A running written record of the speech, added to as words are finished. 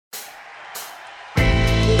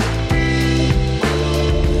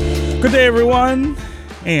Good day, everyone,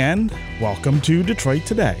 and welcome to Detroit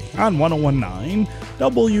Today on 101.9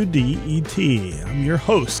 WDET. I'm your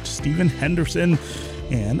host, Stephen Henderson,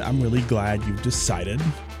 and I'm really glad you've decided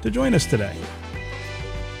to join us today.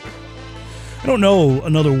 I don't know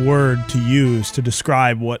another word to use to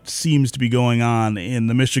describe what seems to be going on in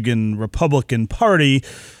the Michigan Republican Party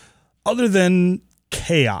other than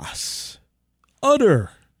chaos. Utter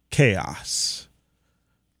chaos.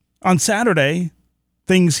 On Saturday,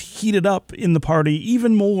 things heated up in the party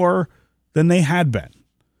even more than they had been.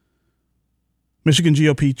 Michigan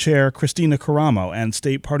GOP Chair Kristina Karamo and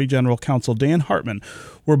State Party General Counsel Dan Hartman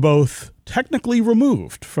were both technically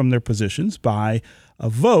removed from their positions by a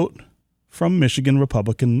vote from Michigan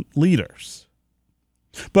Republican leaders.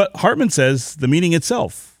 But Hartman says the meeting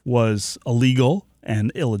itself was illegal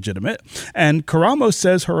and illegitimate, and Karamo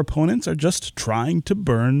says her opponents are just trying to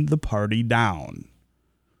burn the party down.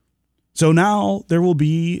 So now there will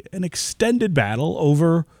be an extended battle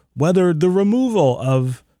over whether the removal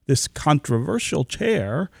of this controversial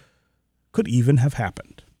chair could even have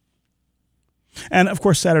happened. And of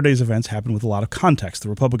course, Saturday's events happened with a lot of context. The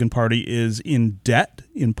Republican Party is in debt,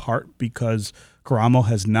 in part because Karamo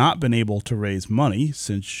has not been able to raise money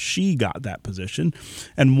since she got that position.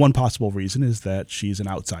 And one possible reason is that she's an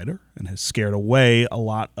outsider and has scared away a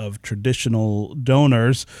lot of traditional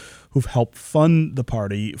donors who've helped fund the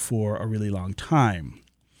party for a really long time.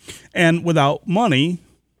 And without money,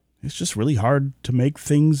 it's just really hard to make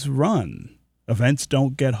things run. Events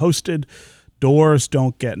don't get hosted, doors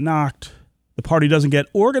don't get knocked, the party doesn't get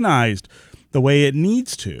organized the way it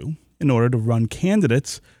needs to in order to run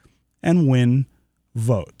candidates and win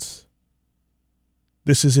votes.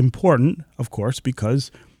 This is important, of course, because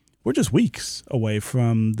we're just weeks away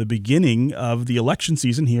from the beginning of the election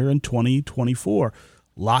season here in 2024.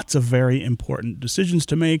 Lots of very important decisions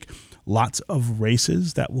to make, lots of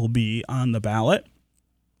races that will be on the ballot.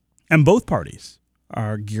 And both parties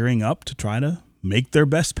are gearing up to try to make their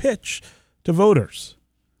best pitch to voters.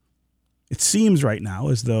 It seems right now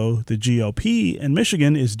as though the GOP in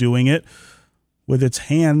Michigan is doing it with its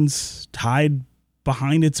hands tied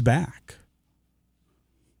behind its back.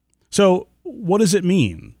 So what does it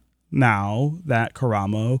mean now that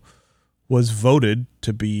Karamo was voted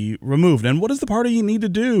to be removed? And what does the party need to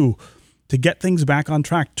do to get things back on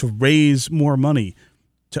track, to raise more money,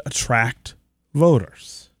 to attract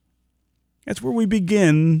voters? That's where we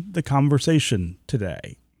begin the conversation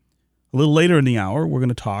today. A little later in the hour, we're going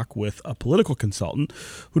to talk with a political consultant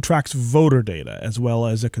who tracks voter data, as well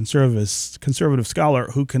as a conservative scholar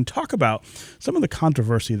who can talk about some of the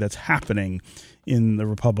controversy that's happening in the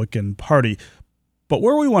Republican Party. But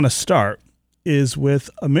where we want to start is with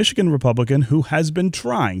a Michigan Republican who has been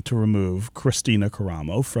trying to remove Kristina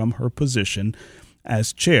Karamo from her position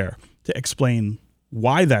as chair, to explain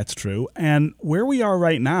why that's true and where we are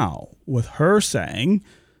right now with her saying,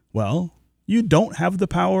 well, you don't have the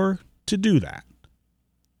power to do that.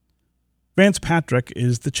 Vance Patrick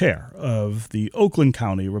is the chair of the Oakland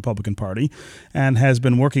County Republican Party and has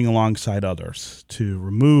been working alongside others to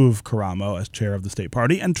remove Karamo as chair of the state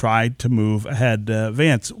party and try to move ahead.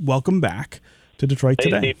 Vance, welcome back to Detroit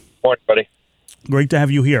Today. Hey, Steve. Morning, buddy. Great to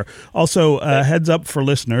have you here. Also, heads up for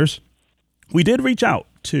listeners, we did reach out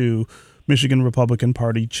to Michigan Republican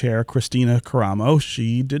Party Chair Kristina Karamo.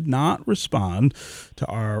 She did not respond to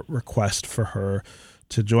our request for her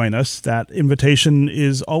to join us. That invitation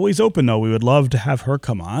is always open, though. We would love to have her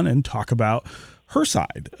come on and talk about her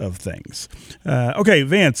side of things. Okay,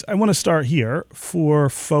 Vance, I want to start here for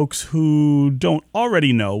folks who don't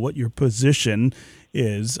already know what your position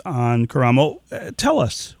is on Karamo. Tell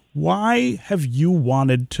us, why have you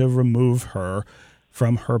wanted to remove her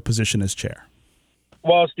from her position as chair?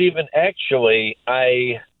 Well, Stephen, actually,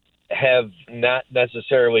 I have not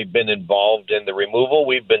necessarily been involved in the removal.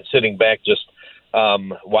 We've been sitting back just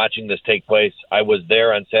watching this take place. I was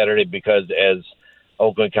there on Saturday because as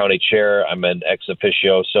Oakland County Chair, I'm an ex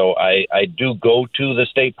officio, so I do go to the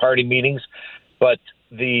state party meetings. But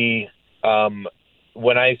the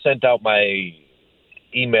when I sent out my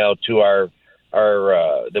email to our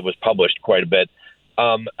that was published quite a bit,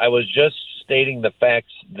 I was just stating the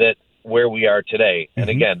facts that where we are today. And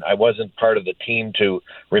again, I wasn't part of the team to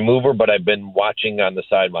remove her, but I've been watching on the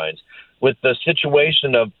sidelines. With the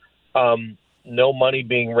situation of no money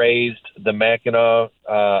being raised, the Mackinac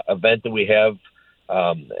event that we have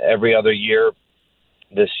every other year,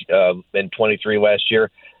 this in 23 last year,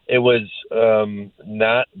 it was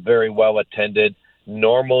not very well attended.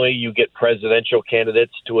 Normally, you get presidential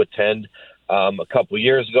candidates to attend. A couple of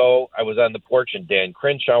years ago, I was on the porch and Dan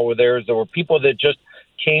Crenshaw were there. There were people that just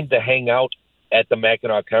came to hang out at the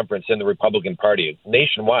Mackinac Conference in the Republican Party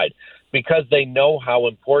nationwide, because they know how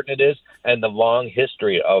important it is and the long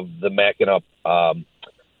history of the Mackinac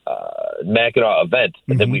event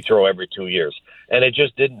that we throw every 2 years. And it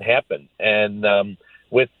just didn't happen. And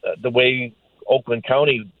with the way Oakland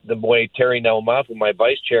County, the way Terry Nelmafu, my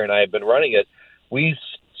vice chair, and I have been running it, we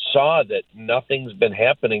saw that nothing's been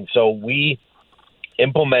happening. So we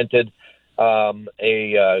implemented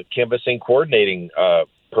a canvassing coordinating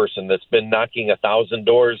person that's been knocking 1,000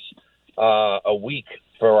 doors a week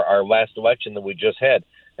for our last election that we just had.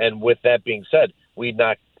 And with that being said, we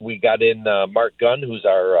got in Mark Gunn, who's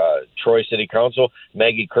our Troy City Council,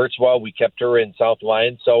 Maggie Kurtzwell. We kept her in South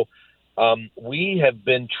Lyon. So we have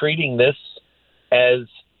been treating this as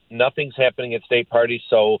nothing's happening at state parties,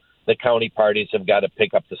 so the county parties have got to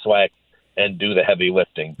pick up the slack and do the heavy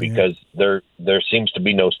lifting, because there seems to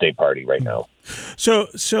be no state party right now.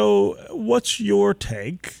 So what's your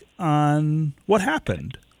take on what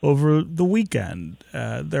happened over the weekend?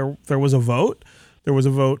 There was a vote. There was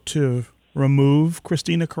a vote to remove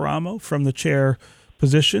Kristina Karamo from the chair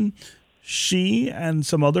position. She and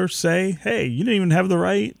some others say, hey, you didn't even have the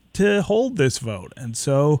right to hold this vote, and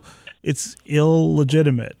so it's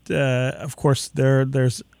illegitimate. Of course,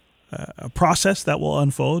 there's a process that will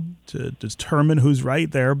unfold to determine who's right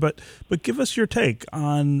there, but give us your take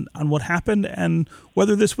on what happened and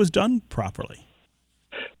whether this was done properly.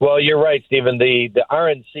 Well, you're right, Stephen. The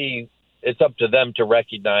RNC, it's up to them to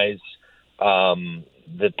recognize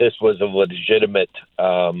that this was a legitimate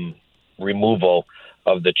removal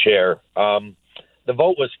of the chair. The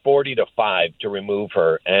vote was 40-5 to remove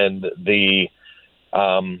her, and the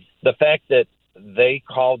fact that they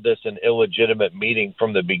called this an illegitimate meeting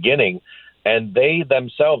from the beginning, and they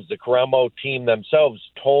themselves, the Karamo team themselves,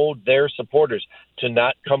 told their supporters to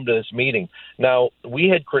not come to this meeting. Now, we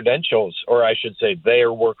had credentials, or I should say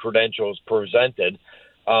there were credentials presented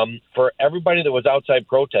for everybody that was outside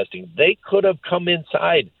protesting. They could have come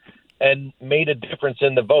inside and made a difference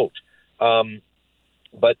in the vote,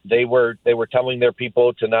 but they were telling their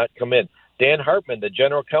people to not come in. Dan Hartman, the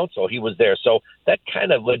general counsel, he was there. So that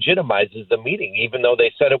kind of legitimizes the meeting. Even though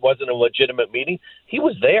they said it wasn't a legitimate meeting, he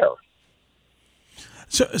was there.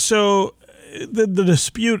 So the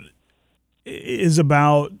dispute is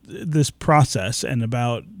about this process and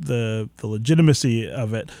about the legitimacy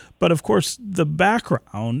of it. But, of course, the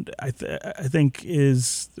background, I think,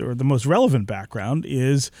 is, or the most relevant background,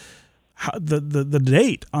 is the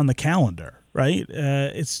date on the calendar, right?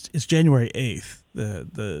 It's January 8th.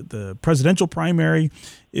 The presidential primary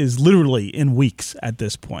is literally in weeks at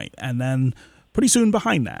this point. And then pretty soon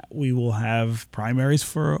behind that, we will have primaries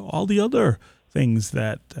for all the other things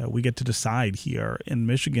that we get to decide here in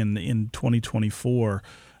Michigan in 2024.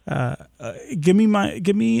 Give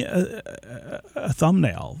me a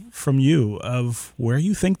thumbnail from you of where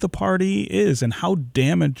you think the party is and how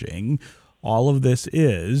damaging all of this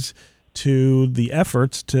is to the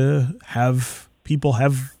efforts to have people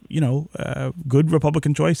have good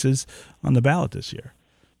Republican choices on the ballot this year.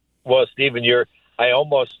 Well, Stephen, I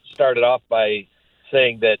almost started off by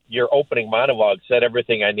saying that your opening monologue said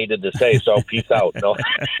everything I needed to say, so peace out. No.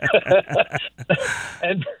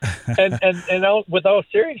 and with all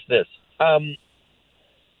seriousness,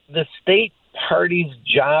 the state party's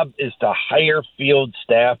job is to hire field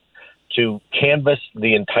staff to canvass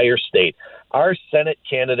the entire state. Our Senate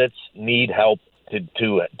candidates need help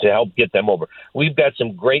to help get them over. We've got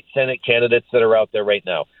some great Senate candidates that are out there right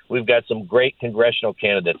now. We've got some great congressional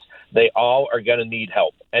candidates. They all are going to need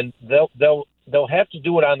help, and they'll have to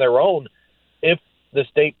do it on their own if the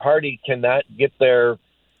state party cannot get their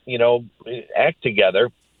act together.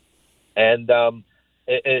 And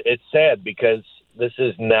it's sad because this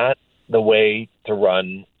is not the way to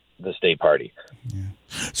run the state party.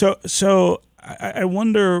 Yeah. So I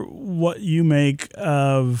wonder what you make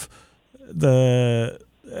of the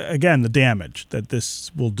damage that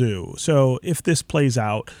this will do. So if this plays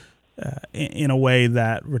out in a way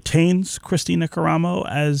that retains Kristina Karamo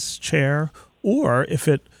as chair, or if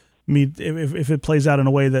it plays out in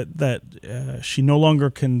a way that she no longer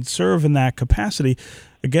can serve in that capacity,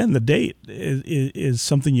 again, the date is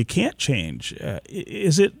something you can't change.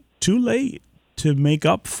 Is it too late to make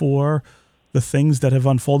up for the things that have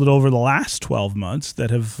unfolded over the last 12 months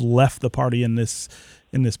that have left the party in this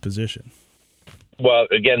position? Well,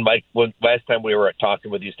 again, Mike, last time we were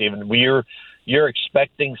talking with you, Stephen, you're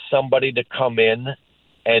expecting somebody to come in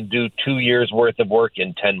and do 2 years worth of work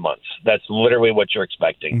in 10 months. That's literally what you're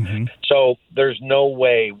expecting. Mm-hmm. So there's no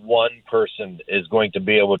way one person is going to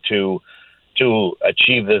be able to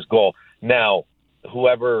achieve this goal. Now,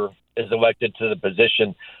 whoever is elected to the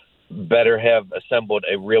position, better have assembled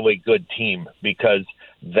a really good team, because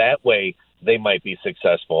that way they might be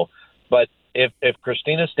successful. But if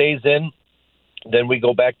Kristina stays in, then we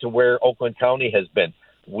go back to where Oakland County has been.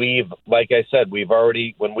 Like I said, we've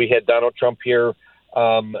already, when we had Donald Trump here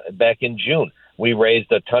back in June, we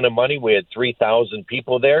raised a ton of money. We had 3,000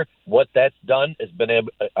 people there. What that's done has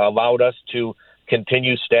allowed us to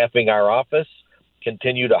continue staffing our office,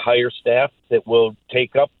 continue to hire staff that will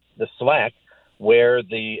take up the slack where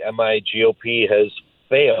the GOP has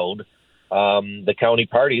failed the county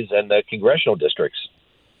parties and the congressional districts.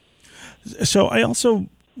 So I also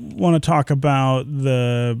want to talk about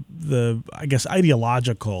the I guess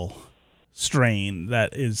ideological strain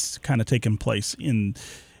that is kind of taking place in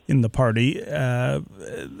the party. A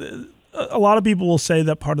lot of people will say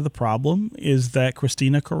that part of the problem is that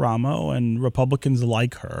Kristina Karamo and Republicans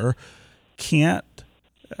like her can't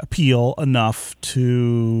appeal enough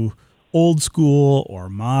to old school or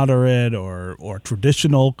moderate or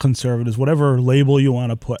traditional conservatives, whatever label you want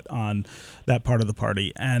to put on that part of the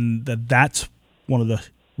party, and that's one of the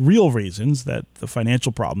real reasons that the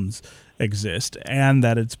financial problems exist, and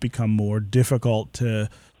that it's become more difficult to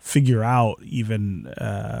figure out even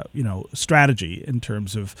strategy in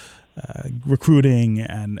terms of recruiting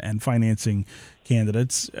and financing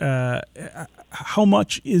candidates. How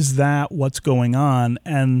much is that what's going on,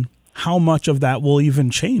 and how much of that will even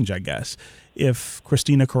change, I guess, if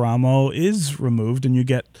Kristina Karamo is removed and you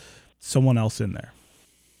get someone else in there?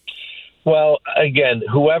 Well, again,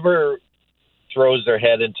 whoever throws their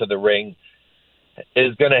head into the ring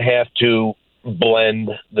is going to have to blend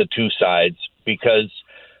the two sides, because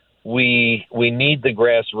we need the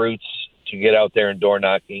grassroots to get out there and door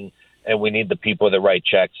knocking, and we need the people that write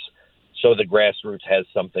checks so the grassroots has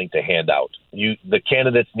something to hand out. The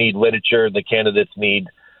candidates need literature. The candidates need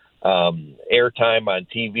airtime on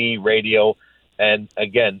TV, radio. And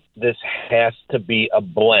again, this has to be a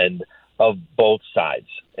blend of both sides.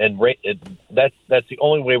 And that's the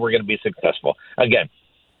only way we're going to be successful. Again,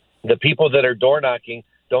 the people that are door knocking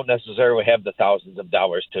don't necessarily have the thousands of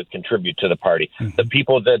dollars to contribute to the party. Mm-hmm. The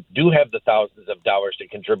people that do have the thousands of dollars to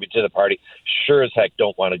contribute to the party sure as heck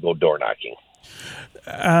don't want to go door knocking.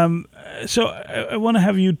 So I want to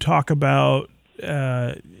have you talk about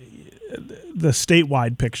the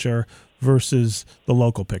statewide picture versus the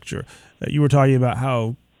local picture. You were talking about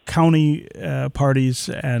how county parties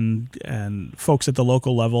and folks at the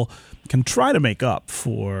local level can try to make up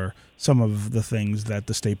for some of the things that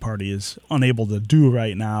the state party is unable to do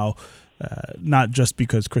right now, not just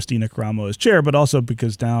because Kristina Karamo is chair, but also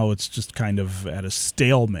because now it's just kind of at a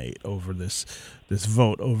stalemate over this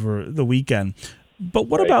vote over the weekend. But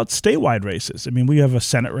what about statewide races? I mean, we have a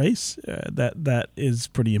Senate race that is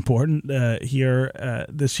pretty important here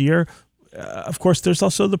this year. Of course, there's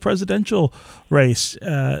also the presidential race.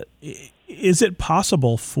 Is it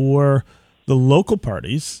possible for the local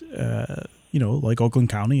parties, like Oakland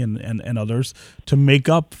County and others, to make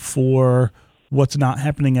up for what's not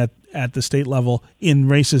happening at the state level in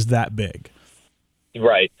races that big?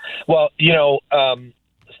 Right. Well,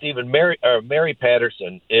 Stephen, Mary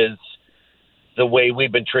Patterson is the way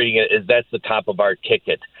we've been treating it, is that's the top of our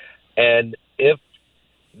ticket. And if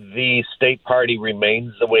the state party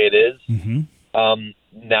remains the way it is, mm-hmm.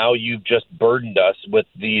 Now you've just burdened us with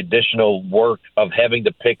the additional work of having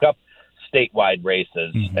to pick up statewide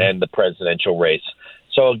races mm-hmm. and the presidential race.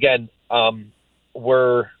 So again,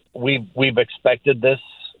 we've expected this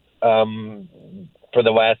for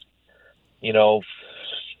the last 4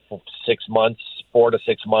 to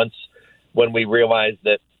 6 months, when we realized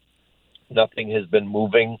that nothing has been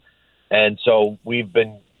moving, and so we've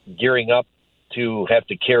been gearing up to have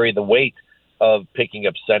to carry the weight of picking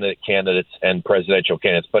up Senate candidates and presidential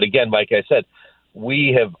candidates. But again, like I said,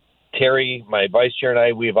 Terry, my vice chair, and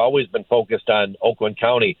I, we've always been focused on Oakland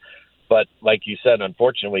County. But like you said,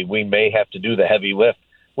 unfortunately, we may have to do the heavy lift,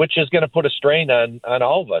 which is going to put a strain on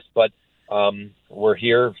all of us. But we're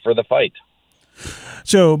here for the fight.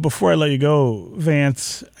 So before I let you go,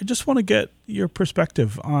 Vance, I just want to get your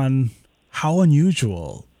perspective on how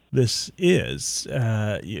unusual this is.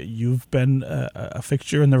 You've been a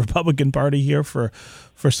fixture in the Republican Party here for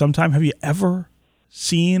some time. Have you ever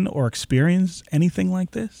seen or experienced anything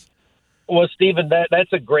like this? Well, Stephen,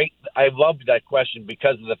 that's I loved that question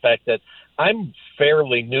because of the fact that I'm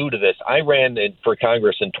fairly new to this. I ran for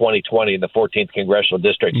Congress in 2020 in the 14th Congressional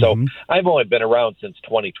District, mm-hmm. so I've only been around since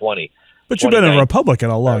 2020. But you've been a Republican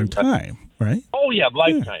a long time, right? Oh yeah,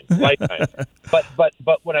 lifetime. But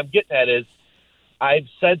what I'm getting at is, I've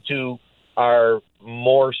said to our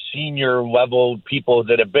more senior level people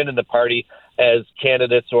that have been in the party as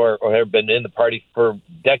candidates or have been in the party for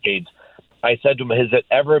decades, I said to them, has it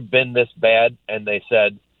ever been this bad? And they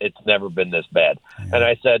said, it's never been this bad. Yeah. And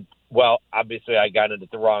I said, well, obviously I got in at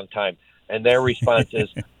the wrong time. And their response is,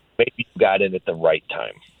 maybe you got in at the right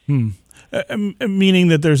time. Meaning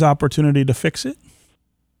that there's opportunity to fix it?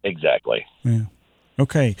 Exactly. Yeah.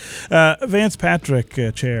 Okay. Vance Patrick,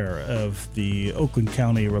 chair of the Oakland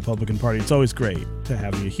County Republican Party. It's always great to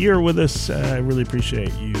have you here with us. I really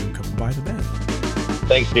appreciate you coming by today.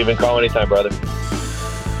 Thanks, Stephen. Call anytime, brother.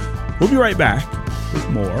 We'll be right back with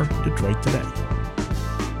more Detroit Today.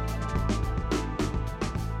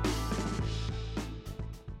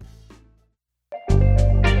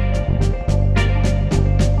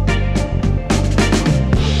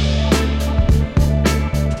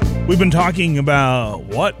 We've been talking about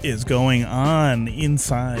what is going on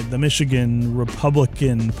inside the Michigan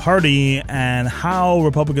Republican Party and how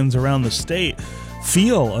Republicans around the state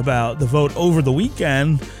feel about the vote over the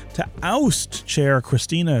weekend to oust Chair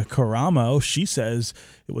Kristina Karamo. She says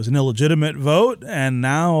it was an illegitimate vote, and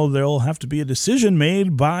now there'll have to be a decision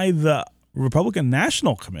made by the Republican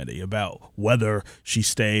National Committee about whether she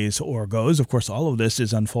stays or goes. Of course, all of this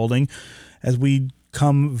is unfolding as we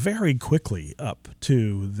come very quickly up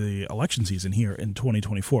to the election season here in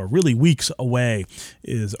 2024. Really weeks away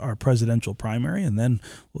is our presidential primary, and then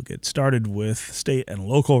we'll get started with state and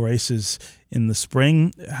local races in the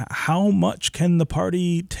spring. How much can the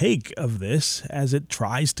party take of this as it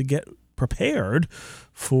tries to get prepared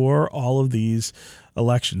for all of these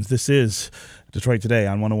elections? This is Detroit Today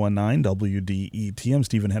on 101.9 WDET. I'm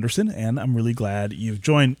Stephen Henderson, and I'm really glad you've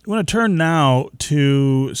joined. I want to turn now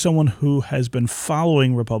to someone who has been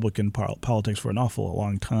following Republican politics for an awful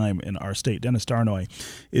long time in our state. Dennis Darnoi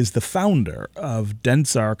is the founder of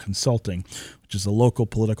Densar Consulting, which is a local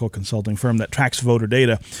political consulting firm that tracks voter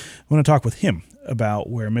data. I want to talk with him about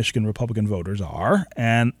where Michigan Republican voters are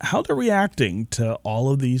and how they're reacting to all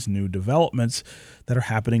of these new developments that are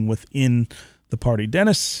happening within the party.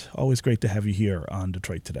 Dennis, always great to have you here on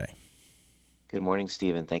Detroit Today. Good morning,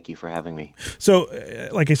 Stephen. Thank you for having me. So,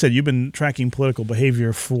 like I said, you've been tracking political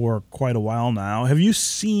behavior for quite a while now. Have you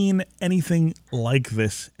seen anything like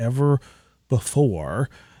this ever before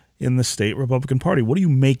in the state Republican Party? What are you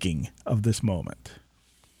making of this moment?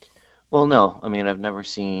 Well, no. I mean, I've never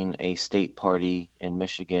seen a state party in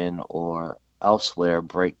Michigan or elsewhere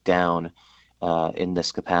break down in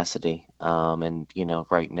this capacity. And, you know,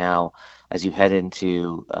 right now, as you head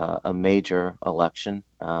into a major election,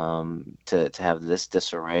 to have this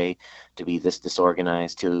disarray, to be this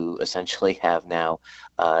disorganized, to essentially have now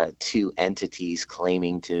two entities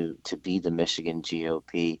claiming to be the Michigan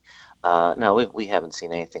GOP. No, we haven't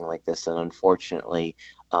seen anything like this. And unfortunately,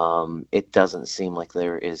 it doesn't seem like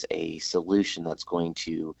there is a solution that's going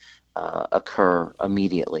to occur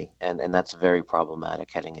immediately, and that's very problematic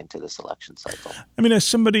heading into this election cycle. I mean, as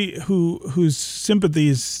somebody whose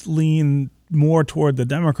sympathies lean more toward the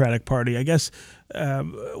Democratic Party, I guess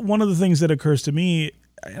one of the things that occurs to me,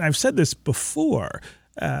 and I've said this before,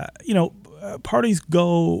 parties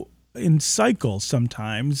go in cycles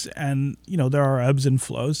sometimes, and there are ebbs and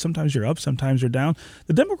flows. Sometimes you're up, sometimes you're down.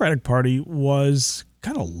 The Democratic Party was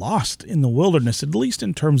kind of lost in the wilderness, at least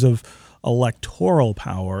in terms of electoral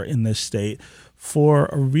power in this state, for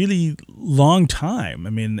a really long time.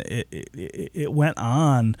 I mean, it went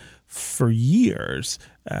on for years,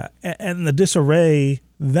 and the disarray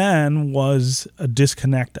then was a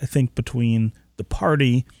disconnect, I think, between the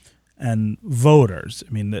party and voters.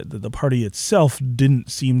 I mean, the party itself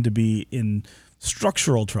didn't seem to be in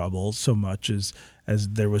structural trouble so much as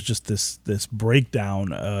there was just this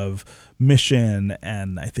breakdown of mission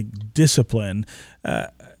and, I think, discipline.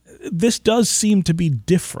 This does seem to be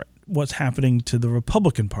different, what's happening to the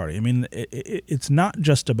Republican Party. I mean, it's not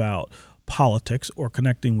just about politics or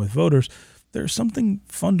connecting with voters. There's something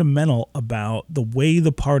fundamental about the way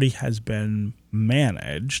the party has been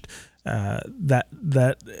managed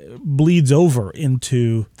that bleeds over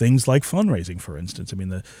into things like fundraising, for instance. I mean,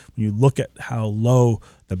 when you look at how low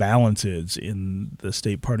the balance is in the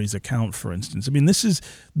state party's account, for instance, I mean, this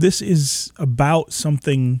is about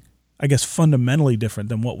something, I guess, fundamentally different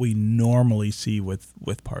than what we normally see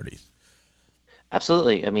with parties.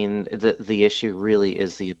 Absolutely. I mean, the issue really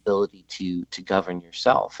is the ability to govern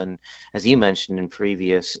yourself. And as you mentioned in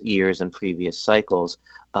previous years and previous cycles,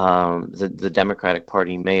 the Democratic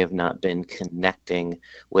Party may have not been connecting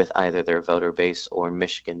with either their voter base or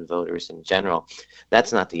Michigan voters in general.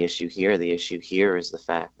 That's not the issue here. The issue here is the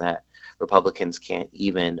fact that Republicans can't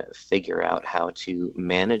even figure out how to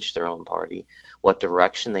manage their own party, what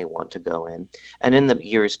direction they want to go in. And in the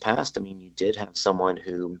years past, I mean, you did have someone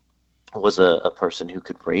who was a person who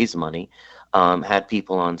could raise money had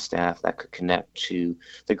people on staff that could connect to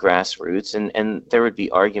the grassroots. And there would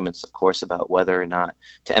be arguments, of course, about whether or not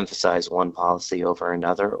to emphasize one policy over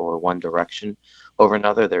another or one direction over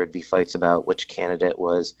another. There would be fights about which candidate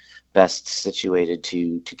was best situated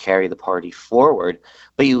to carry the party forward,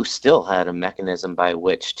 but you still had a mechanism by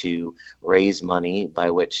which to raise money, by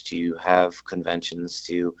which to have conventions,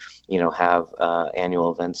 to have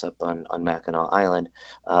annual events up on Mackinac Island,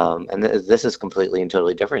 and this is completely and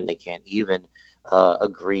totally different. They can't even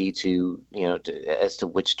agree as to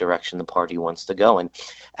which direction the party wants to go. And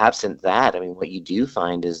absent that, I mean, what you do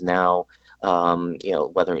find is now,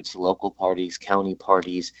 whether it's local parties, county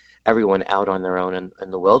parties, everyone out on their own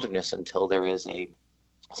in the wilderness until there is a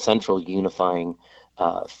central unifying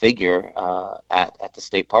figure at the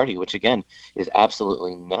state party, which again is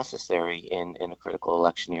absolutely necessary in a critical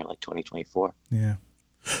election year like 2024. Yeah.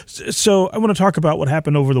 So I want to talk about what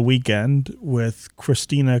happened over the weekend with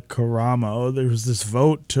Kristina Karamo. There was this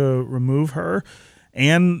vote to remove her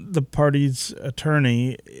and the party's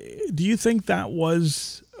attorney. Do you think that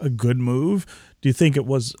was a good move? Do you think it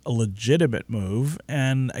was a legitimate move?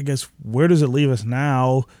 And I guess where does it leave us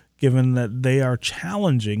now, given that they are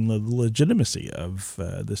challenging the legitimacy of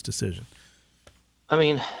this decision? I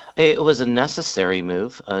mean, it was a necessary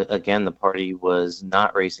move. Again, the party was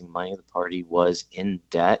not raising money. The party was in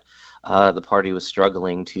debt. The party was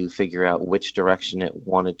struggling to figure out which direction it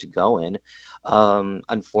wanted to go in.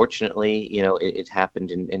 Unfortunately, it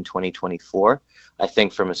happened in 2024. I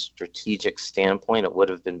think from a strategic standpoint, it would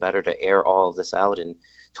have been better to air all of this out in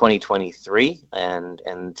 2023 and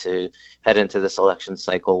to head into this election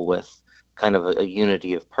cycle with kind of a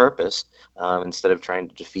unity of purpose. Instead of trying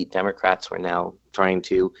to defeat Democrats, we're now trying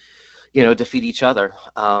to, defeat each other.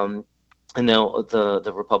 And now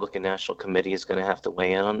the Republican National Committee is going to have to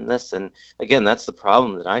weigh in on this. And again, that's the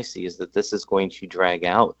problem that I see, is that this is going to drag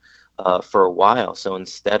out for a while. So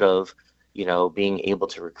instead of, being able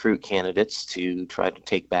to recruit candidates to try to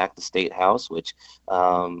take back the state house, which,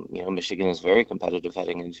 Michigan is very competitive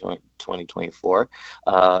heading into 2024,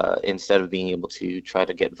 instead of being able to try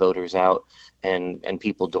to get voters out and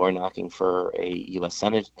people door knocking for a U.S.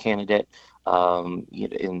 Senate candidate, for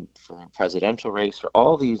a presidential race, for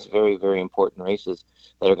all these very, very important races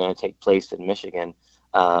that are going to take place in Michigan,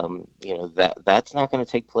 that's not going to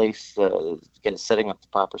take place, setting up the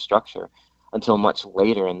proper structure until much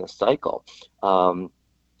later in the cycle. And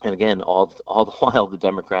again, all the while the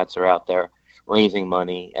Democrats are out there raising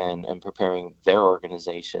money and preparing their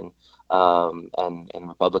organization, and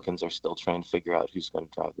Republicans are still trying to figure out who's going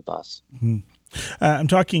to drive the bus. Mm-hmm. I'm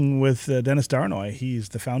talking with Dennis Darnoi. He's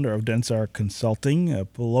the founder of Densar Consulting, a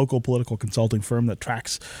local political consulting firm that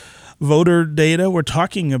tracks voter data. We're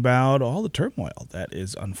talking about all the turmoil that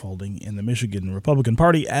is unfolding in the Michigan Republican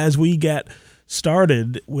Party as we get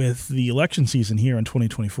started with the election season here in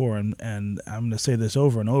 2024, and I'm going to say this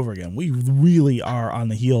over and over again. We really are on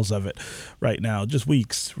the heels of it right now, just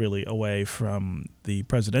weeks really away from the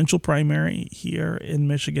presidential primary here in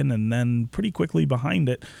Michigan, and then pretty quickly behind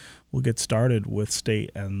it, we'll get started with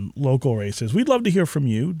state and local races. We'd love to hear from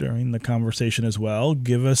you during the conversation as well.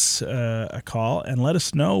 Give us a call and let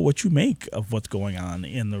us know what you make of what's going on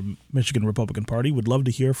in the Michigan Republican Party. We'd love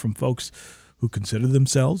to hear from folks who consider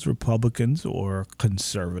themselves Republicans or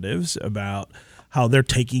conservatives about how they're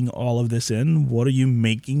taking all of this in. What are you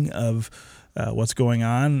making of what's going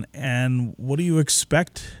on, and what do you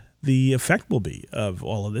expect the effect will be of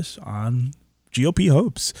all of this on GOP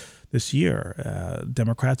hopes this year?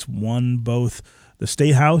 Democrats won both the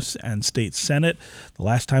state house and state senate the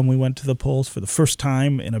last time we went to the polls, for the first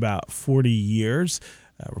time in about 40 years.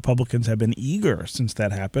 Republicans have been eager since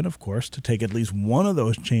that happened, of course, to take at least one of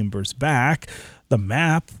those chambers back. The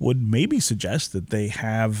map would maybe suggest that they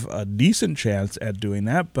have a decent chance at doing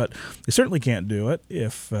that, but they certainly can't do it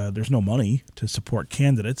if there's no money to support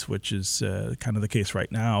candidates, which is kind of the case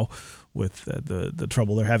right now with the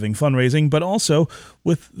trouble they're having fundraising, but also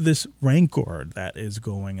with this rancor that is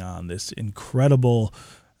going on, this incredible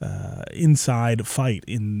inside fight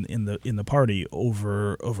in the party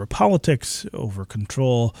over politics, over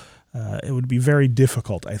control. It would be very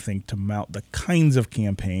difficult, I think, to mount the kinds of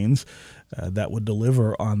campaigns that would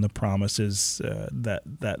deliver on the promises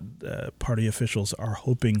that party officials are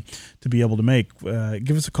hoping to be able to make.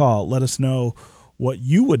 Give us a call. Let us know what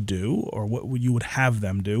you would do or what you would have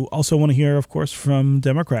them do. Also want to hear, of course, from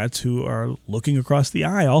Democrats who are looking across the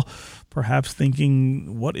aisle, perhaps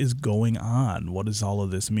thinking, what is going on? What does all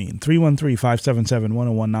of this mean?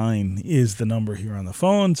 313-577-1019 is the number here on the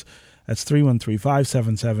phones. That's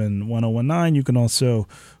 313-577-1019. You can also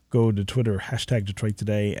go to Twitter, #Detroit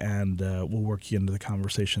Today, and we'll work you into the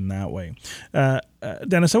conversation that way.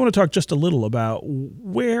 Dennis, I want to talk just a little about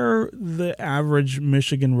where the average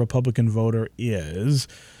Michigan Republican voter is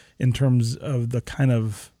in terms of the kind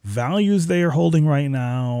of values they are holding right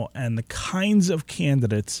now and the kinds of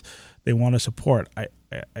candidates they want to support.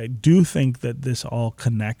 I do think that this all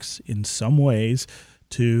connects in some ways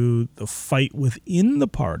to the fight within the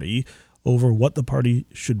party over what the party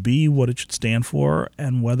should be, what it should stand for,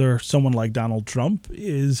 and whether someone like Donald Trump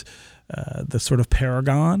is the sort of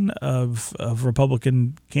paragon of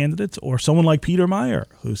Republican candidates, or someone like Peter Meyer,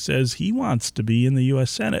 who says he wants to be in the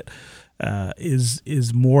U.S. Senate,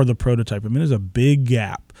 is more the prototype. I mean, there's a big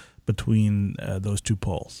gap between those two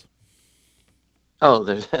polls. Oh,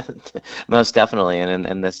 there's most definitely,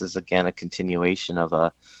 and this is again a continuation of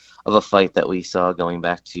a fight that we saw going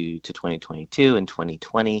back to 2022 and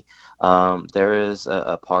 2020. There is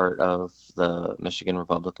a part of the Michigan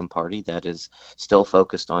Republican Party that is still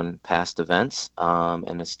focused on past events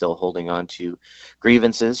and is still holding on to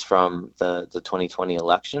grievances from the 2020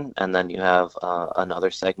 election. And then you have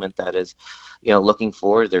another segment that is, looking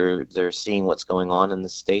forward. They're seeing what's going on in the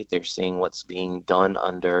state. They're seeing what's being done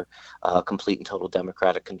under complete and total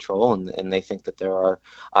Democratic control, and they think that there are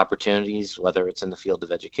opportunities, whether it's in the field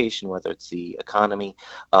of education, whether it's the economy,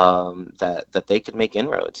 that they could make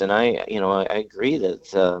inroads. And I agree that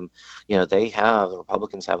the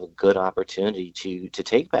Republicans have a good opportunity to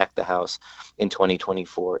take back the House in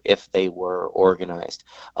 2024 if they were organized.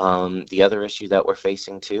 The other issue that we're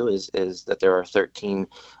facing too is that there are 13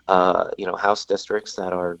 House districts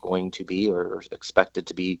that are going to be or expected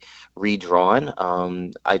to be redrawn.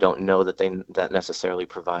 I don't know that necessarily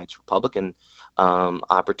provides Republican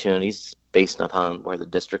opportunities based upon where the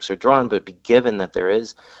districts are drawn, but given that there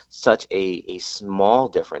is such a small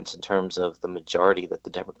difference in terms of the majority that the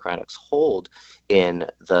Democrats hold in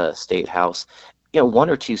the state House, one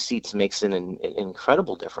or two seats makes an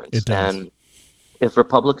incredible difference. It does. And if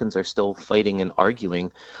Republicans are still fighting and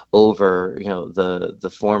arguing over,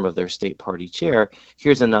 the form of their state party chair,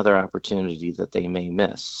 here's another opportunity that they may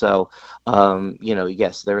miss. So,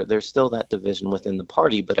 yes, there's still that division within the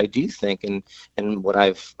party, but I do think, and what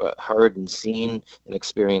I've heard and seen and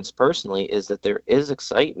experienced personally, is that there is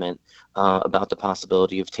excitement about the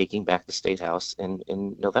possibility of taking back the state House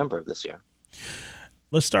in November of this year.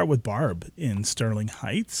 Let's start with Barb in Sterling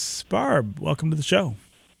Heights. Barb, welcome to the show.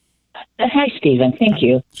 Hi, Stephen. Thank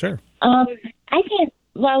you. Sure.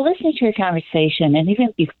 Listening to your conversation, and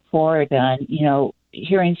even before then,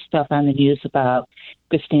 hearing stuff on the news about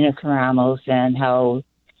Kristina Karamo and how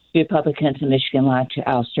Republicans in Michigan want to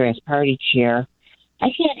oust her as party chair, I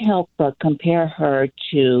can't help but compare her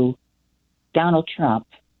to Donald Trump.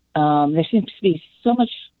 There seems to be so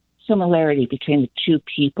much similarity between the two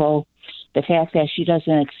people. The fact that she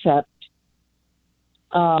doesn't accept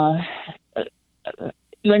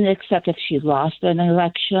wouldn't accept if she lost an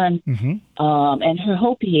election, and her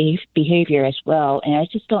whole behavior as well. And I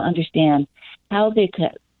just don't understand how they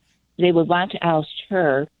would want to oust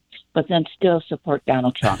her, but then still support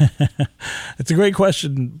Donald Trump. It's a great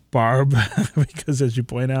question, Barb, because as you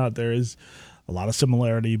point out, there is a lot of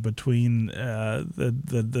similarity between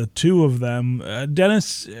the two of them.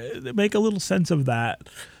 Dennis, make a little sense of that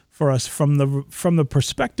for us from the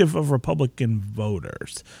perspective of Republican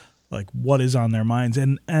voters. Like what is on their minds,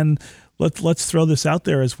 and let's throw this out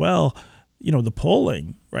there as well. The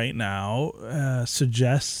polling right now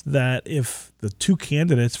suggests that if the two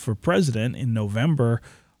candidates for president in November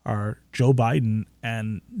are Joe Biden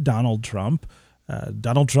and Donald Trump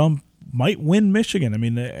might win Michigan. I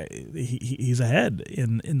mean, he's ahead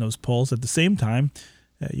in those polls. At the same time,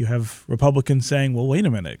 you have Republicans saying, "Well, wait a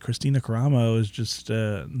minute, Kristina Karamo is just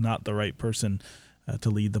not the right person to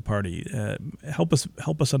lead the party." Help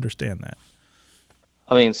us understand that.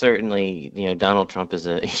 I mean, certainly, Donald Trump is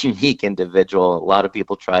a unique individual. A lot of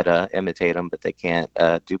people try to imitate him, but they can't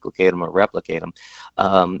duplicate him or replicate him.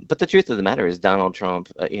 But the truth of the matter is Donald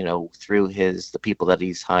Trump, through the people that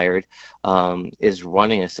he's hired, is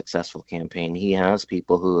running a successful campaign. He has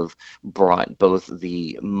people who have brought both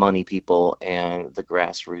the money people and the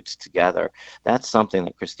grassroots together. That's something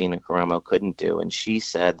that Kristina Karamo couldn't do. And she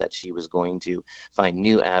said that she was going to find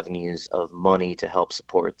new avenues of money to help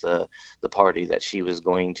support the party that she was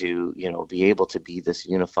going to, be able to be this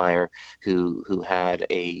unifier who had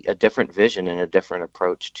a different vision and a different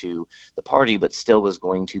approach to the party, but still was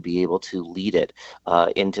going to be able to lead it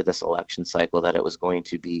into this election cycle, that it was going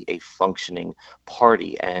to be a functioning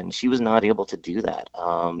party. And she was not able to do that.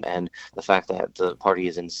 And the fact that the party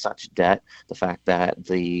is in such debt, the fact that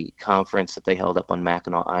the conference that they held up on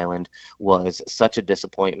Mackinac Island was such a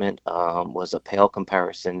disappointment, was a pale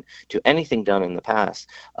comparison to anything done in the past,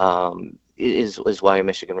 is why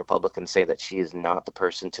Michigan Republicans say that she is not the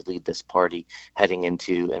person to lead this party heading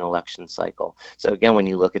into an election cycle. So again, when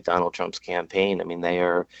you look at Donald Trump's campaign, I mean, they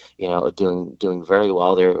are, doing very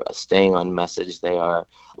well. They're staying on message. They are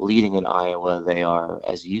leading in Iowa. They are,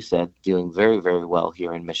 as you said, doing very, very well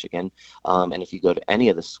here in Michigan. And if you go to any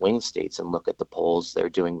of the swing states and look at the polls, they're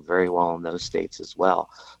doing very well in those states as well.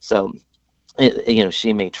 So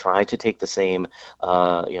she may try to take the same,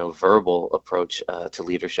 verbal approach to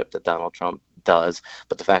leadership that Donald Trump does,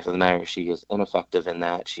 but the fact of the matter is she is ineffective in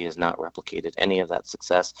that. She has not replicated any of that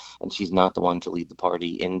success, and she's not the one to lead the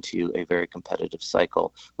party into a very competitive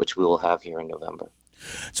cycle, which we will have here in November.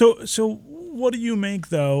 So what do you make,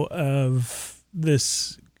 though, of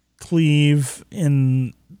this cleave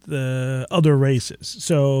in the other races?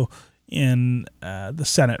 So in the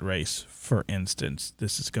Senate race, for instance,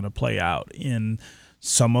 this is going to play out in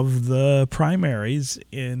some of the primaries.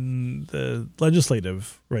 In the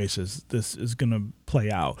legislative races, this is going to play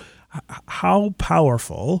out. How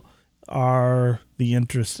powerful are the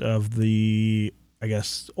interests of the,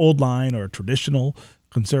 old line or traditional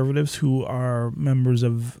conservatives who are members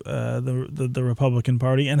of the Republican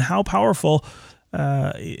Party, and how powerful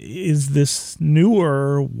is this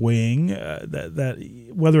newer wing that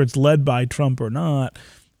whether it's led by Trump or not,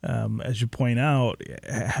 as you point out,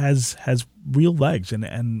 has real legs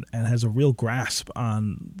and has a real grasp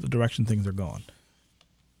on the direction things are going?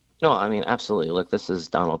 No, I mean, absolutely. Look, this is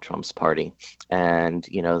Donald Trump's party. And,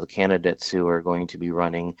 the candidates who are going to be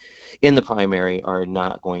running in the primary are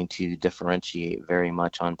not going to differentiate very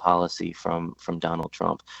much on policy from Donald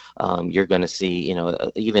Trump. You're going to see,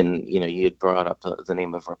 even, you had brought up the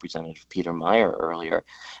name of Representative Peter Meyer earlier.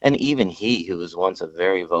 And even he, who was once a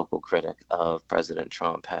very vocal critic of President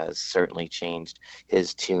Trump, has certainly changed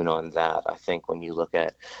his tune on that. I think when you look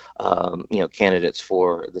at, candidates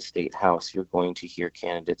for the state house, you're going to hear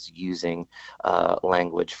candidates using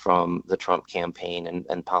language from the Trump campaign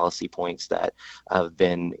and policy points that have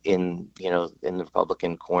been in the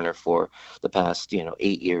Republican corner for the past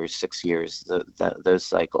 8 years, 6 years, those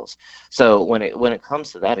cycles. So when it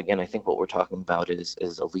comes to that, again, I think what we're talking about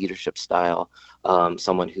is a leadership style,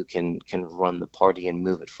 someone who can run the party and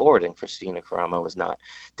move it forward. And Kristina Karamo was not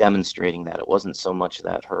demonstrating that. It wasn't so much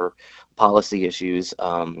that her policy issues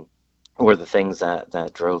were the things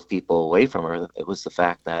that drove people away from her. It was the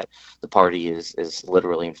fact that the party is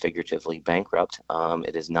literally and figuratively bankrupt.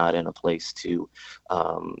 It is not in a place to,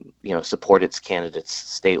 support its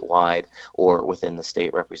candidates statewide or within the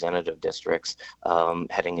state representative districts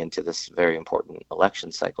heading into this very important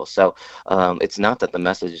election cycle. So it's not that the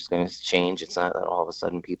message is going to change. It's not that all of a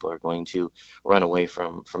sudden people are going to run away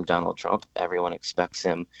from Donald Trump. Everyone expects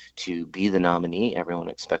him to be the nominee. Everyone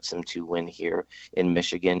expects him to win here in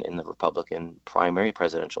Michigan in the Republican primary,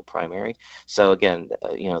 presidential primary. So again,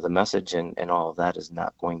 the message and all of that is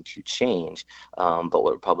not going to change. But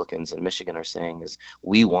what Republicans in Michigan are saying is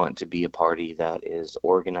we want to be a party that is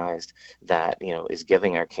organized, that, is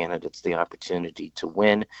giving our candidates the opportunity to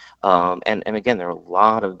win. And again, there are a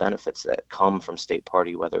lot of benefits that come from state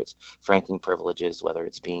party, whether it's franking privileges, whether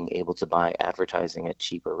it's being able to buy advertising at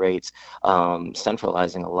cheaper rates,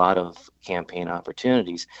 centralizing a lot of campaign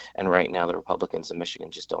opportunities. And right now, the Republicans in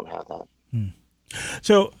Michigan just don't have that.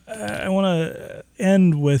 So I want to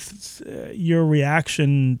end with your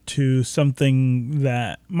reaction to something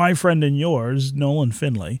that my friend and yours, Nolan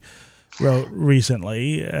Finley, wrote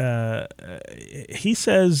recently. He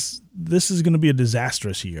says this is going to be a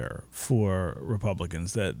disastrous year for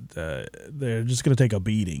Republicans, that they're just going to take a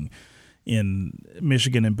beating in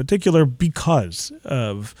Michigan in particular because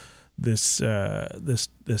of this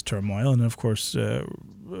turmoil. And of course,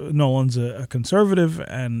 Nolan's a conservative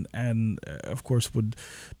and of course would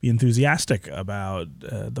be enthusiastic about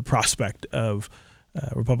the prospect of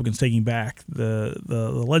Republicans taking back the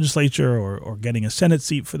legislature or getting a Senate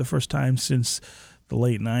seat for the first time since the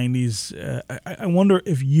late 90s. I wonder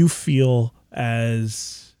if you feel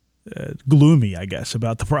as gloomy, I guess,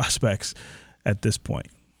 about the prospects at this point.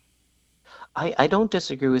 I don't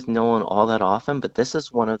disagree with Nolan all that often, but this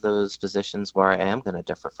is one of those positions where I am going to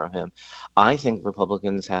differ from him. I think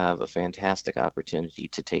Republicans have a fantastic opportunity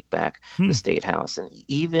to take back the state house, and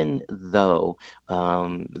even though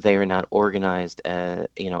they are not organized, at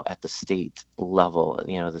the state level,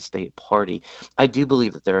 the state party, I do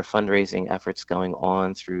believe that there are fundraising efforts going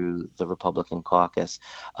on through the Republican caucus.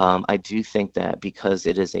 I do think that because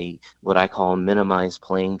it is what I call a minimized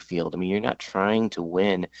playing field. I mean, you're not trying to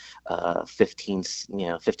win 15,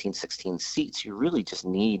 16 seats. You really just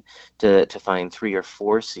need to find 3 or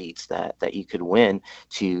 4 seats that you could win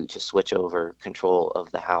to switch over control of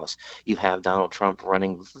the House. You have Donald Trump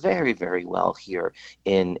running very, very well here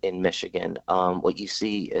in Michigan. What you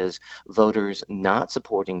see is voters not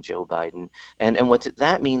supporting Joe Biden. And what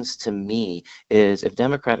that means to me is if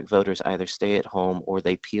Democratic voters either stay at home or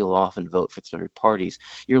they peel off and vote for third parties,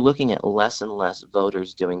 you're looking at less and less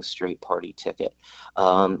voters doing straight party ticket,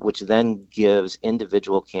 which then gives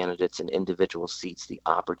individual candidates and individual seats the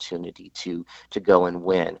opportunity to go and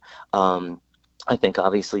win. I think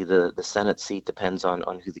obviously the Senate seat depends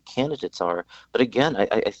on who the candidates are. But again,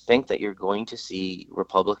 I think that you're going to see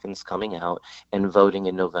Republicans coming out and voting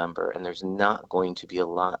in November, and there's not going to be a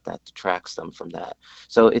lot that detracts them from that.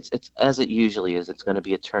 So it's as it usually is, it's going to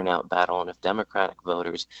be a turnout battle. And if Democratic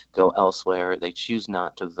voters go elsewhere, they choose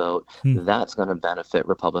not to vote, that's going to benefit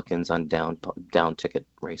Republicans on down ticket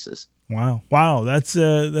races. Wow,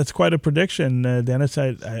 that's quite a prediction, Dennis.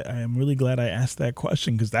 I am really glad I asked that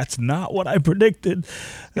question because that's not what I predicted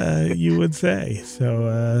you would say.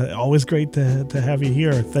 So always great to have you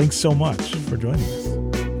here. Thanks so much for joining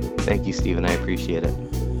us. Thank you, Stephen. I appreciate it.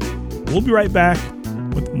 We'll be right back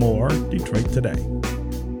with more Detroit Today.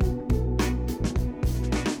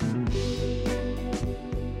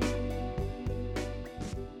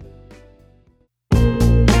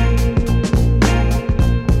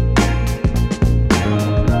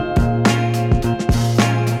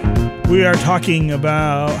 We are talking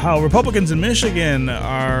about how Republicans in Michigan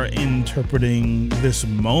are interpreting this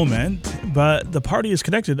moment, but the party is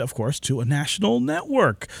connected, of course, to a national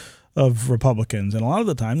network of Republicans. And a lot of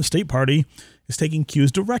the time, the state party is taking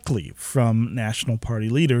cues directly from national party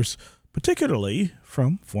leaders, particularly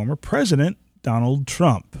from former President Donald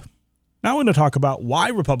Trump. Now we're going to talk about why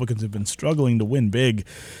Republicans have been struggling to win big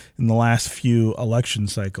in the last few election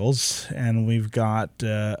cycles. And we've got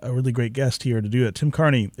a really great guest here to do it. Tim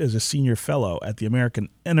Carney is a senior fellow at the American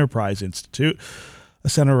Enterprise Institute, a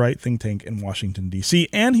center-right think tank in Washington, D.C.,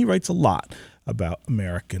 and he writes a lot about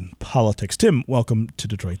American politics. Tim, welcome to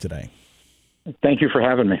Detroit Today. Thank you for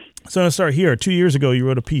having me. So I'm going to start here. 2 years ago, you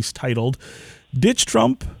wrote a piece titled, "Ditch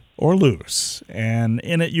Trump or Lose." And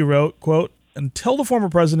in it you wrote, quote, "Until the former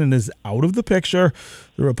president is out of the picture,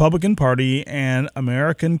 the Republican Party and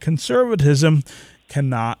American conservatism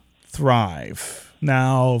cannot thrive."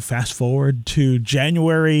 Now, fast forward to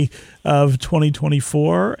January of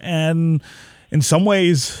 2024, and in some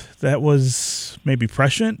ways that was maybe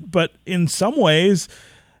prescient, but in some ways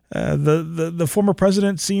the former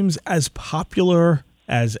president seems as popular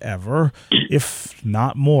as ever, if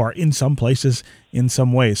not more, in some places, in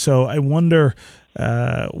some ways. So I wonder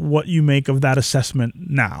what you make of that assessment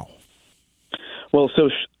now. Well, so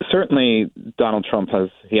certainly Donald Trump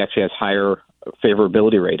actually has higher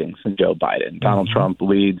favorability ratings than Joe Biden. Donald Trump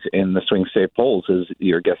leads in the swing state polls, as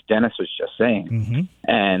your guest Dennis was just saying.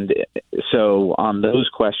 And so on those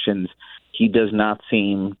questions, he does not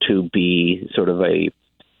seem to be sort of a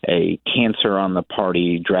cancer on the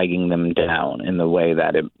party dragging them down in the way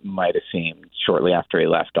that it might have seemed shortly after he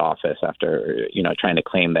left office, after, trying to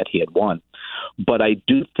claim that he had won. But I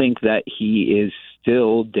do think that he is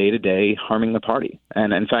still day-to-day harming the party.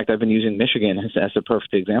 And in fact, I've been using Michigan as a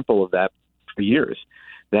perfect example of that for years,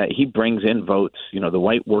 that he brings in votes. The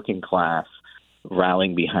white working class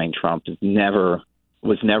rallying behind Trump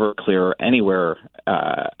was never clear anywhere,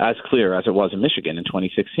 as clear as it was in Michigan in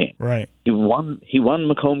 2016. Right. He won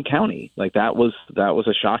Macomb County. Like that was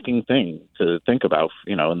a shocking thing to think about,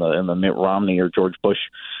 in the Mitt Romney or George Bush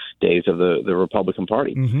days of the Republican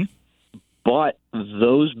Party. But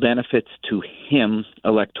those benefits to him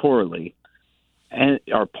electorally and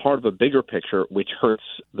are part of a bigger picture which hurts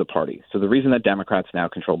the party. So the reason that Democrats now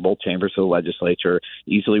control both chambers of the legislature,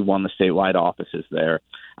 easily won the statewide offices there,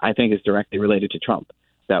 I think is directly related to Trump.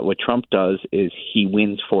 That what Trump does is he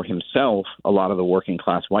wins for himself a lot of the working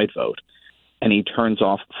class white vote, and he turns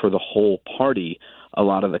off for the whole party a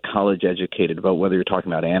lot of the college educated vote, whether you're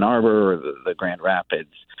talking about Ann Arbor or the Grand Rapids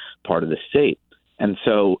part of the state. And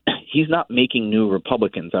so he's not making new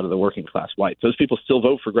Republicans out of the working class whites. Those people still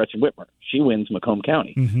vote for Gretchen Whitmer. She wins Macomb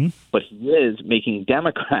County. But he is making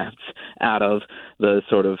Democrats out of the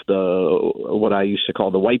sort of what I used to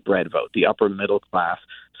call the white bread vote, the upper middle class,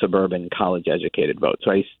 suburban, college-educated vote.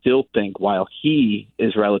 So I still think while he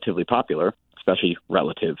is relatively popular, especially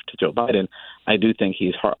relative to Joe Biden, I do think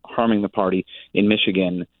he's harming the party in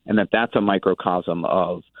Michigan, and that's a microcosm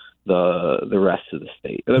of the rest of the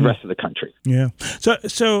state, the rest of the country. Yeah.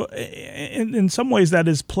 So in some ways that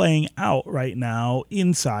is playing out right now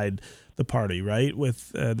inside the party, right? With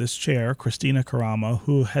this chair, Kristina Karamo,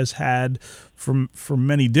 who has had, for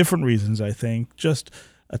many different reasons, I think, just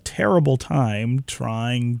a terrible time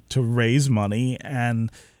trying to raise money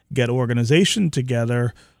and get organization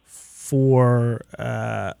together for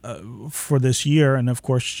this year. And of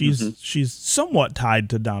course, she's somewhat tied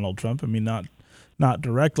to Donald Trump. I mean, not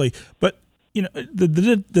directly, but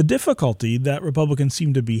the difficulty that Republicans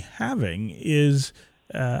seem to be having is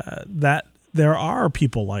that there are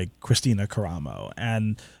people like Kristina Karamo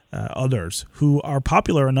and others who are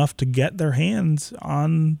popular enough to get their hands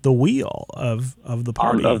on the wheel of the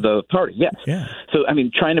party. Of the party, yes. Yeah. So, I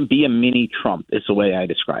mean, trying to be a mini Trump is the way I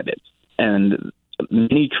describe it. And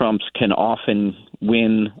mini Trumps can often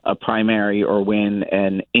win a primary or win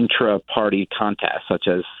an intra-party contest, such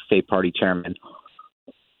as state party chairman.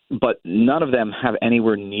 But none of them have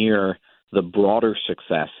anywhere near the broader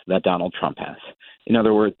success that Donald Trump has. In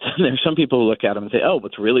other words, there's some people who look at him and say, oh,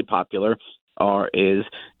 what's really popular is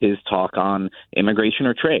his talk on immigration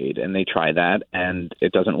or trade, and they try that, and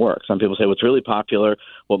it doesn't work. Some people say what's really popular,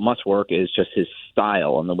 what must work is just his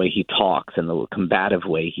style and the way he talks and the combative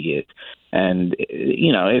way he is. And,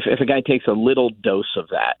 if a guy takes a little dose of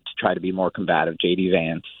that to try to be more combative, J.D.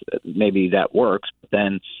 Vance, maybe that works, but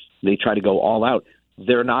then they try to go all out.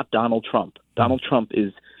 They're not Donald Trump. Donald Trump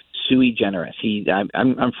is sui generis.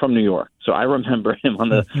 I'm from New York, so I remember him on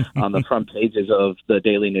the front pages of the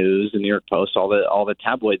Daily News, the New York Post, all the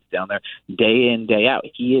tabloids down there, day in, day out.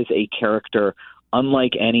 He is a character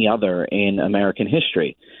unlike any other in American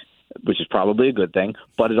history, which is probably a good thing.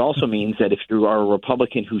 But it also means that if you are a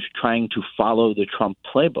Republican who's trying to follow the Trump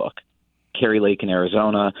playbook, Kerry Lake in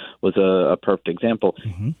Arizona was a perfect example.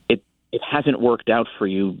 Mm-hmm. It hasn't worked out for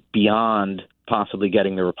you beyond possibly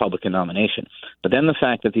getting the Republican nomination. But then the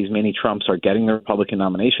fact that these mini Trumps are getting the Republican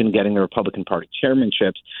nomination, getting the Republican Party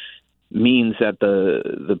chairmanships, means that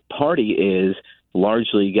the party is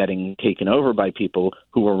largely getting taken over by people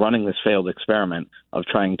who are running this failed experiment of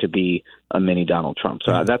trying to be a mini Donald Trump.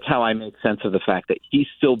 So that's how I make sense of the fact that he's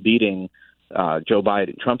still beating Joe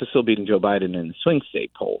Biden. Trump is still beating Joe Biden in the swing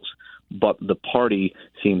state polls, but the party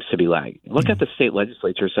seems to be lagging. Look at the state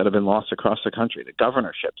legislatures that have been lost across the country, the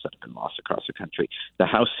governorships that have been lost across the country, the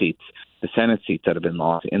House seats, the Senate seats that have been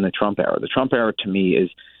lost in the Trump era. The Trump era, to me, is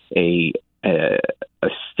a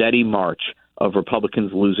steady march of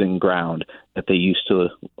Republicans losing ground that they used to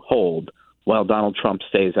hold, while Donald Trump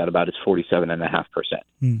stays at about his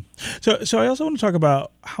 47.5%. So I also want to talk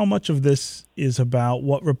about how much of this is about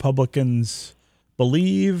what Republicans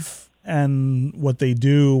believe and what they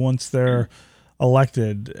do once they're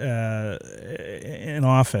elected in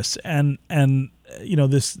office, and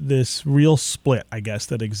this real split, I guess,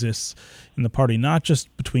 that exists in the party, not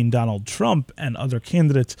just between Donald Trump and other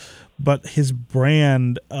candidates, but his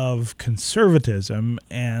brand of conservatism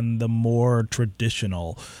and the more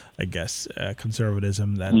traditional, I guess,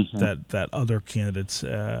 conservatism that other candidates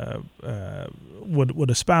would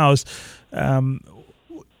espouse.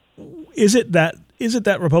 Is it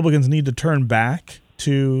that Republicans need to turn back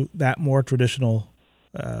to that more traditional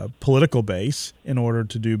political base in order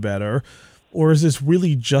to do better, or is this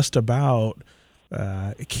really just about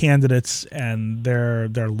candidates and their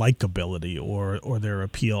likability or their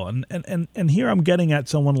appeal? And here I'm getting at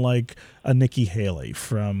someone like a Nikki Haley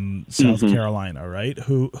from South Carolina, right?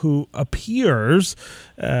 Who appears,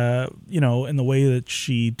 in the way that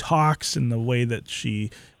she talks and the way that she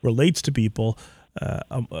relates to people,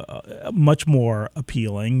 much more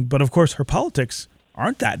appealing. But of course, her politics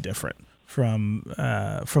aren't that different from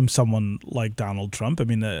someone like Donald Trump. I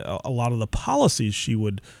mean, a lot of the policies she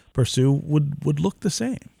would pursue would look the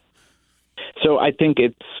same. So I think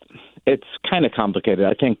it's kind of complicated.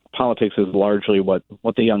 I think politics is largely what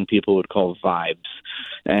the young people would call vibes,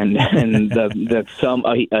 and that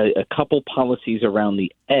a couple policies around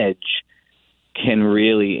the edge can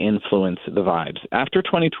really influence the vibes. After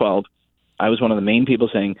 2012, I was one of the main people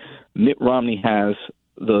saying Mitt Romney has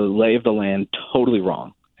the lay of the land totally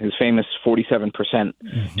wrong. His famous 47%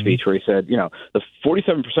 speech where he said, the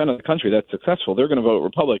 47% of the country that's successful, they're going to vote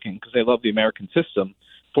Republican because they love the American system.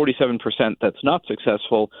 47% that's not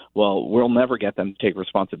successful, well, we'll never get them to take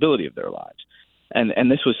responsibility of their lives. And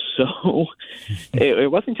this was so –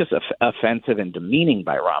 it wasn't just offensive and demeaning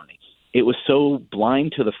by Romney. it was so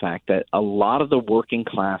blind to the fact that a lot of the working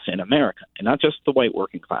class in America, and not just the white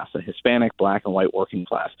working class, the Hispanic, black, and white working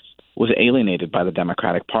class, was alienated by the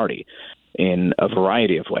Democratic Party in a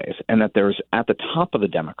variety of ways. And that there's at the top of the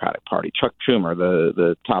Democratic Party, Chuck Schumer,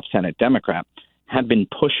 the top Senate Democrat, had been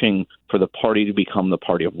pushing for the party to become the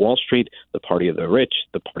party of Wall Street, the party of the rich,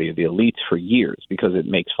 the party of the elites for years, because it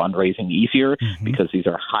makes fundraising easier, because these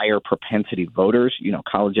are higher propensity voters,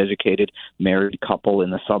 college-educated, married couple in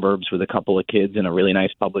the suburbs with a couple of kids in a really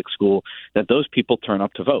nice public school, that those people turn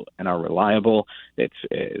up to vote and are reliable.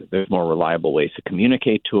 There's more reliable ways to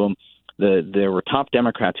communicate to them. There were top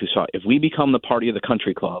Democrats who saw, if we become the party of the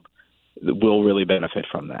country club, we'll really benefit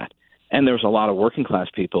from that. And there was a lot of working class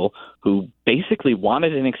people who basically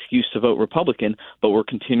wanted an excuse to vote Republican, but were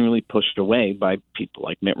continually pushed away by people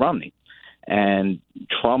like Mitt Romney. And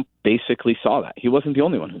Trump basically saw that. He wasn't the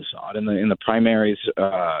only one who saw it. In the primaries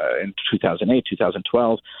in 2008,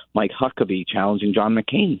 2012, Mike Huckabee challenging John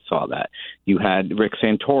McCain saw that. You had Rick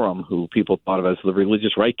Santorum, who people thought of as the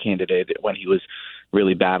religious right candidate when he was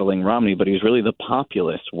really battling Romney, but he was really the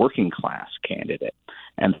populist working class candidate.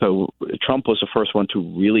 And so Trump was the first one to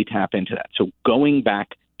really tap into that. So going back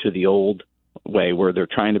to the old way where they're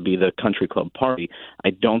trying to be the country club party,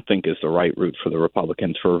 I don't think is the right route for the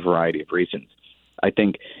Republicans for a variety of reasons. I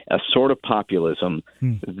think a sort of populism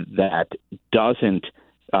that doesn't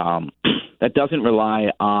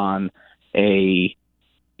rely on a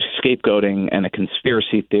scapegoating and a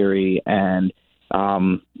conspiracy theory, and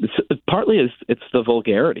partly it's the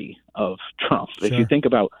vulgarity of Trump. Sure. If you think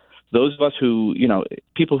about those of us who,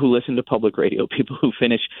 people who listen to public radio, people who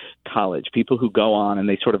finish college, people who go on and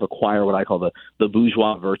they sort of acquire what I call the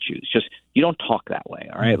bourgeois virtues. Just, you don't talk that way,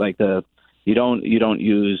 all right? Like you don't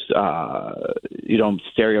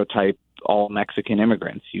stereotype all Mexican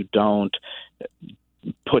immigrants. You don't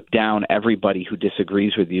put down everybody who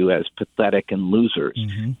disagrees with you as pathetic and losers.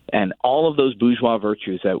 And all of those bourgeois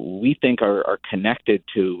virtues that we think are connected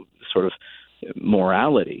to sort of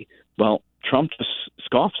morality, well, Trump just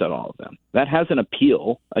scoffs at all of them. That has an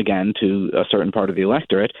appeal, again, to a certain part of the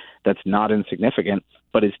electorate that's not insignificant,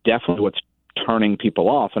 but is definitely what's turning people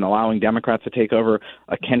off and allowing Democrats to take over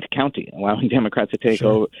a Kent County, allowing Democrats to take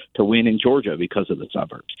over to win in Georgia because of the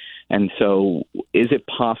suburbs. And so is it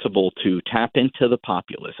possible to tap into the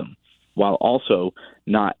populism while also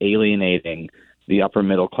not alienating the upper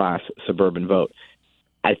middle class suburban vote?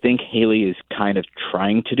 I think Haley is kind of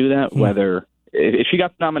trying to do that, whether if she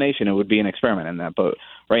got the nomination, it would be an experiment in that. But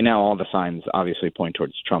right now, all the signs obviously point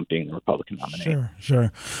towards Trump being the Republican nominee.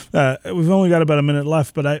 Sure. We've only got about a minute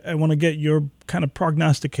left, but I want to get your kind of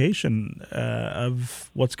prognostication of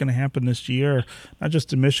what's going to happen this year, not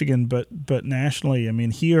just in Michigan, but nationally. I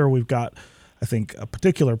mean, here we've got, I think, a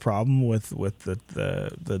particular problem with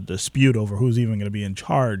the dispute over who's even going to be in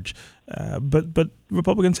charge. But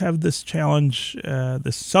Republicans have this challenge,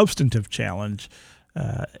 this substantive challenge,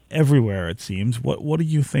 everywhere, it seems. What do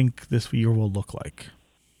you think this year will look like?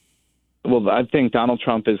 Well, I think Donald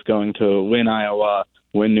Trump is going to win Iowa,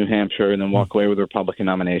 win New Hampshire, and then walk away with the Republican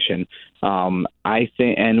nomination. I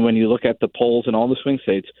think, and when you look at the polls in all the swing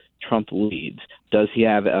states, Trump leads. Does he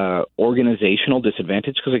have organizational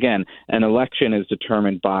disadvantage? Because again, an election is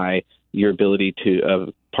determined by your ability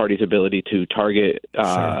to party's ability to target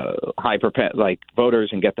voters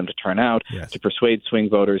and get them to turn out, to persuade swing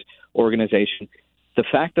voters. Organization. The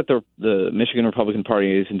fact that the Michigan Republican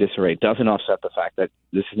Party is in disarray doesn't offset the fact that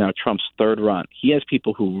this is now Trump's third run. He has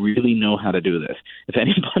people who really know how to do this. If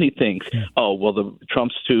anybody thinks, the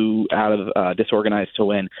Trump's too disorganized to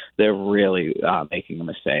win, they're really making a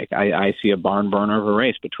mistake. I see a barn burner of a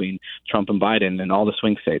race between Trump and Biden in all the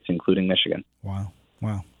swing states, including Michigan. Wow.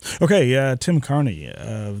 Okay, Tim Carney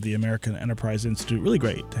of the American Enterprise Institute. Really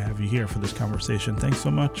great to have you here for this conversation. Thanks so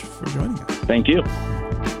much for joining us. Thank you.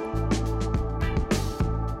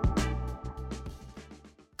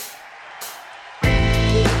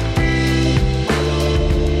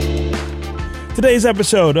 Today's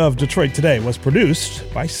episode of Detroit Today was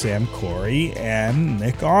produced by Sam Corey and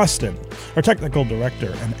Nick Austin. Our technical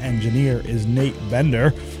director and engineer is Nate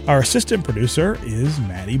Bender. Our assistant producer is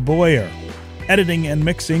Maddie Boyer. Editing and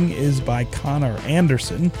mixing is by Connor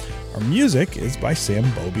Anderson. Our music is by Sam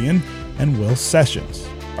Bobian and Will Sessions.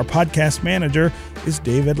 Our podcast manager is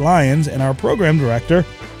David Lyons, and our program director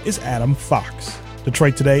is Adam Fox.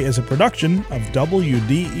 Detroit Today is a production of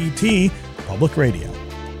WDET Public Radio.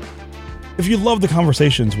 If you love the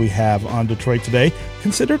conversations we have on Detroit Today,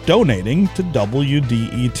 consider donating to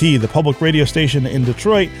WDET, the public radio station in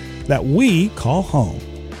Detroit that we call home.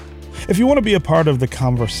 If you want to be a part of the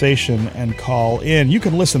conversation and call in, you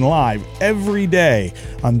can listen live every day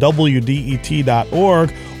on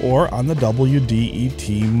WDET.org or on the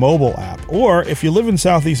WDET mobile app. Or if you live in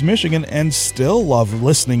Southeast Michigan and still love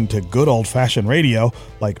listening to good old-fashioned radio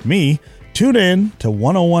like me, tune in to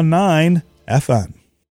 101.9 FM.